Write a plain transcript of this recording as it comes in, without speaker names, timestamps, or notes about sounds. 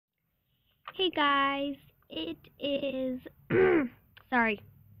Hey guys, it is sorry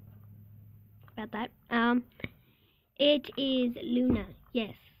about that. It is Luna.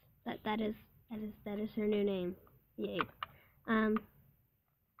 Yes, that is her new name. Yay. So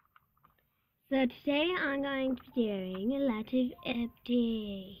today I'm going to be doing a lot of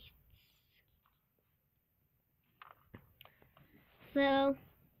updates. So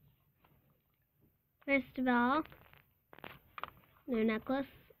first of all, new necklace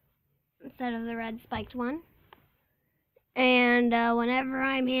instead of the red spiked one. And whenever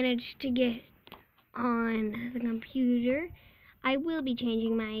I manage to get on the computer, I will be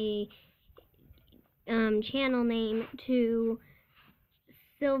changing my channel name to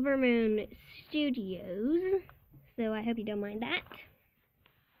Silver Moon Studios. So I hope you don't mind that.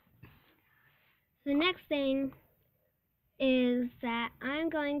 The next thing is that I'm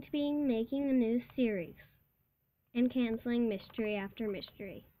going to be making a new series and canceling mystery after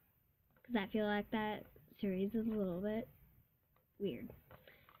mystery, because I feel like that series is a little bit weird.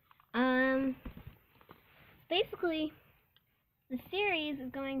 Basically, the series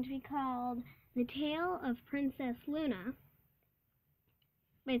is going to be called The Tale of Princess Luna.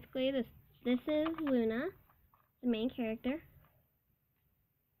 Basically, this is Luna, the main character.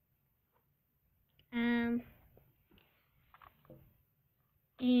 And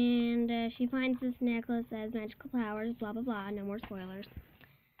she finds this necklace that has magical powers, blah blah blah, no more spoilers.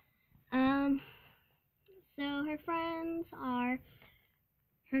 So her friends are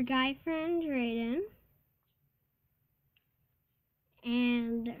her guy friend Raiden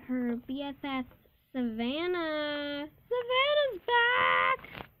and her BFF Savannah. Savannah's back!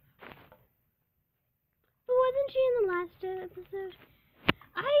 But wasn't she in the last episode?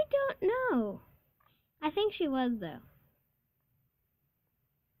 I don't know. I think she was, though.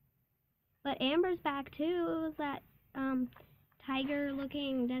 But Amber's back, too. It was that,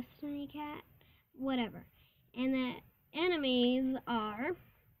 tiger-looking Destiny cat. Whatever. And the enemies are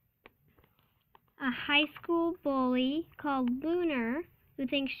a high school bully called Lunar, who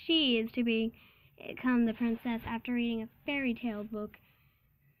thinks she is to become the princess after reading a fairy tale book.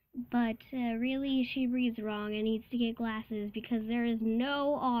 But really, she reads wrong and needs to get glasses because there is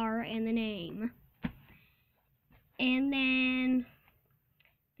no R in the name. And then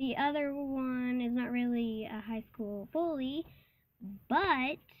the other one is not really a high school bully,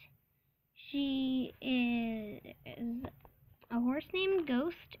 but she is a horse named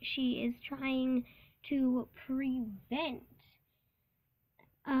Ghost. She is trying to prevent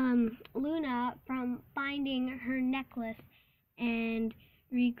Luna from finding her necklace and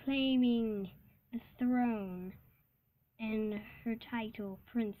reclaiming the throne and her title,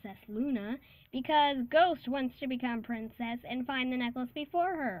 Princess Luna, because Ghost wants to become princess and find the necklace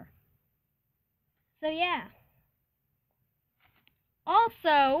before her. So yeah.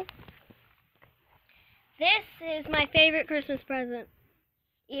 Also, this is my favorite Christmas present.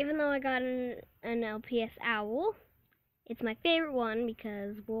 Even though I got an LPS owl, it's my favorite one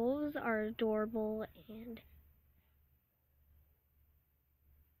because wolves are adorable and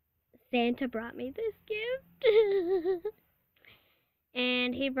Santa brought me this gift.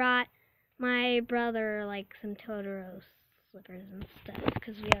 And he brought my brother like some Totoro slippers and stuff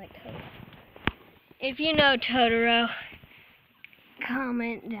because we like Totoro. If you know Totoro,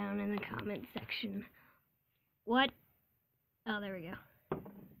 comment down in the comment section. What? Oh, there we go.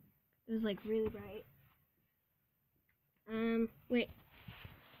 It was like really bright. Wait.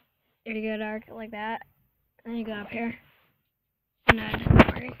 There you go, dark, like that. And then you go up here. Oh, no, it's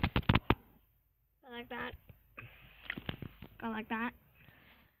not working. Go like that. Go like that.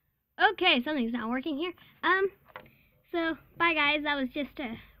 Okay, something's not working here. So, bye guys, that was just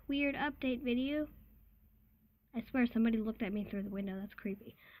a weird update video. I swear somebody looked at me through the window, that's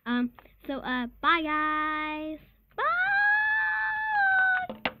creepy. Bye guys! Bye!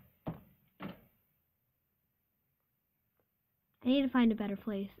 I need to find a better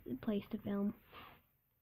place to film.